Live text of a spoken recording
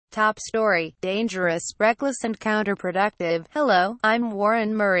Top story: dangerous, reckless and counterproductive. Hello, I'm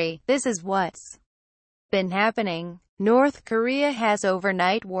Warren Murray. This is what's been happening. North Korea has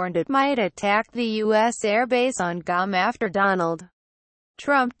overnight warned it might attack the U.S. airbase on Guam after Donald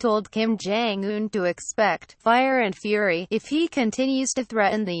Trump told Kim Jong-un to expect fire and fury if he continues to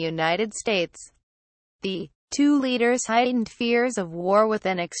threaten the United States. The two leaders heightened fears of war with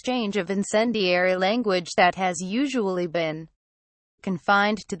an exchange of incendiary language that has usually been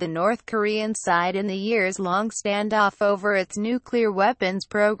confined to the North Korean side in the years-long standoff over its nuclear weapons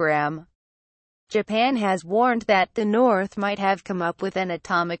program. Japan has warned that the North might have come up with an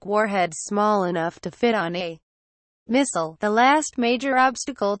atomic warhead small enough to fit on a missile, the last major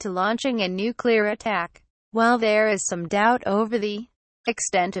obstacle to launching a nuclear attack. While there is some doubt over the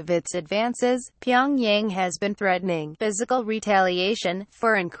extent of its advances, Pyongyang has been threatening physical retaliation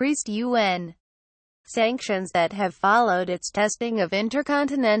for increased UN sanctions that have followed its testing of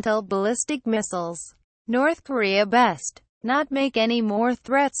intercontinental ballistic missiles. North Korea best not make any more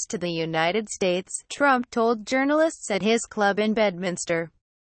threats to the United States, Trump told journalists at his club in Bedminster,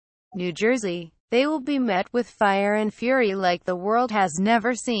 New Jersey. They will be met with fire and fury like the world has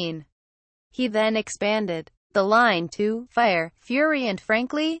never seen. He then expanded the line to fire, fury and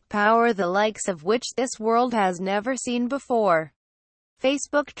frankly, power the likes of which this world has never seen before.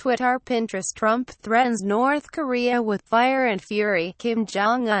 Facebook, Twitter, Pinterest. Trump threatens North Korea with fire and fury. Kim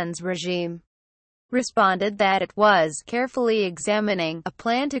Jong-un's regime responded that it was carefully examining a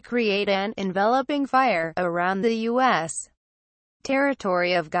plan to create an enveloping fire around the U.S.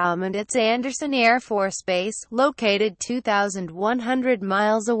 territory of Guam and its Andersen Air Force Base, located 2,100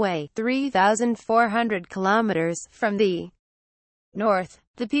 miles away, 3,400 kilometers from the north.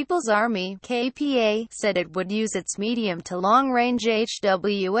 The People's Army (KPA) said it would use its medium to long-range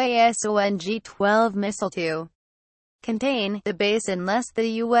HWASONG-12 missile to contain the base unless the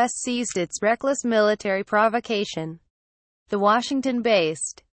U.S. ceased its reckless military provocation. The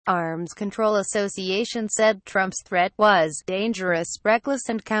Washington-based Arms Control Association said Trump's threat was dangerous, reckless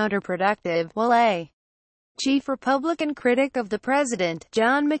and counterproductive, while a chief Republican critic of the president,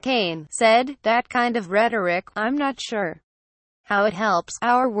 John McCain, said, "That kind of rhetoric, I'm not sure how it helps."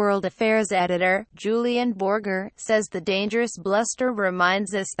 Our World Affairs editor, Julian Borger, says the dangerous bluster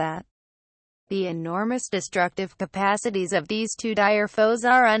reminds us that the enormous destructive capacities of these two dire foes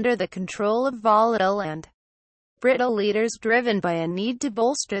are under the control of volatile and brittle leaders driven by a need to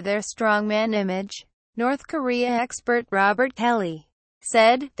bolster their strongman image. North Korea expert Robert Kelly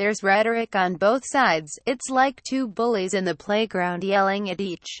said, "There's rhetoric on both sides. It's like two bullies in the playground yelling at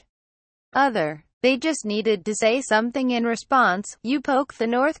each other. They just needed to say something in response. You poke the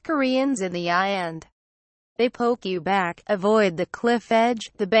North Koreans in the eye and they poke you back. Avoid the cliff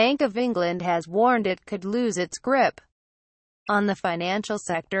edge." The Bank of England has warned it could lose its grip on the financial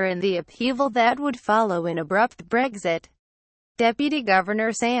sector in the upheaval that would follow an abrupt Brexit. Deputy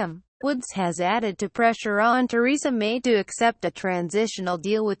Governor Sam Woods has added to pressure on Theresa May to accept a transitional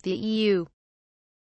deal with the EU.